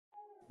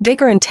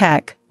Vigorun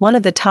Tech, one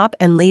of the top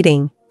and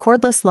leading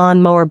cordless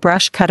lawn mower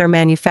brush cutter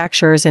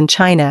manufacturers in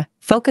China,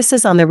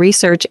 focuses on the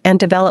research and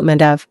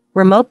development of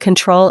remote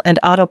control and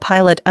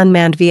autopilot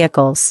unmanned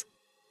vehicles.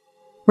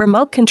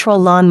 Remote control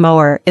lawn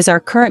mower is our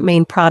current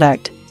main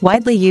product,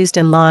 widely used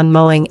in lawn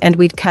mowing and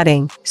weed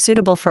cutting,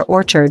 suitable for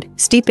orchard,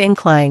 steep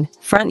incline,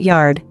 front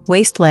yard,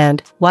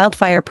 wasteland,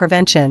 wildfire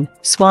prevention,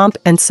 swamp,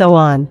 and so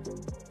on.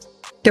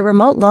 The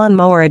remote lawn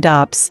mower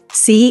adopts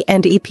CE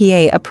and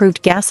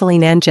EPA-approved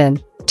gasoline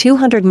engine,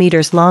 200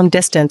 meters long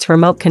distance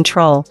remote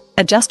control,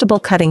 adjustable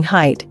cutting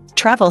height,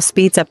 travel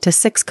speeds up to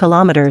 6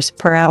 kilometers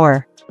per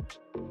hour.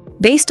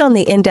 Based on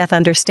the in-depth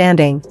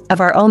understanding of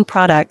our own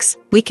products,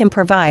 we can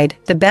provide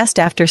the best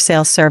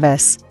after-sales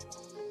service.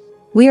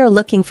 We are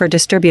looking for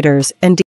distributors and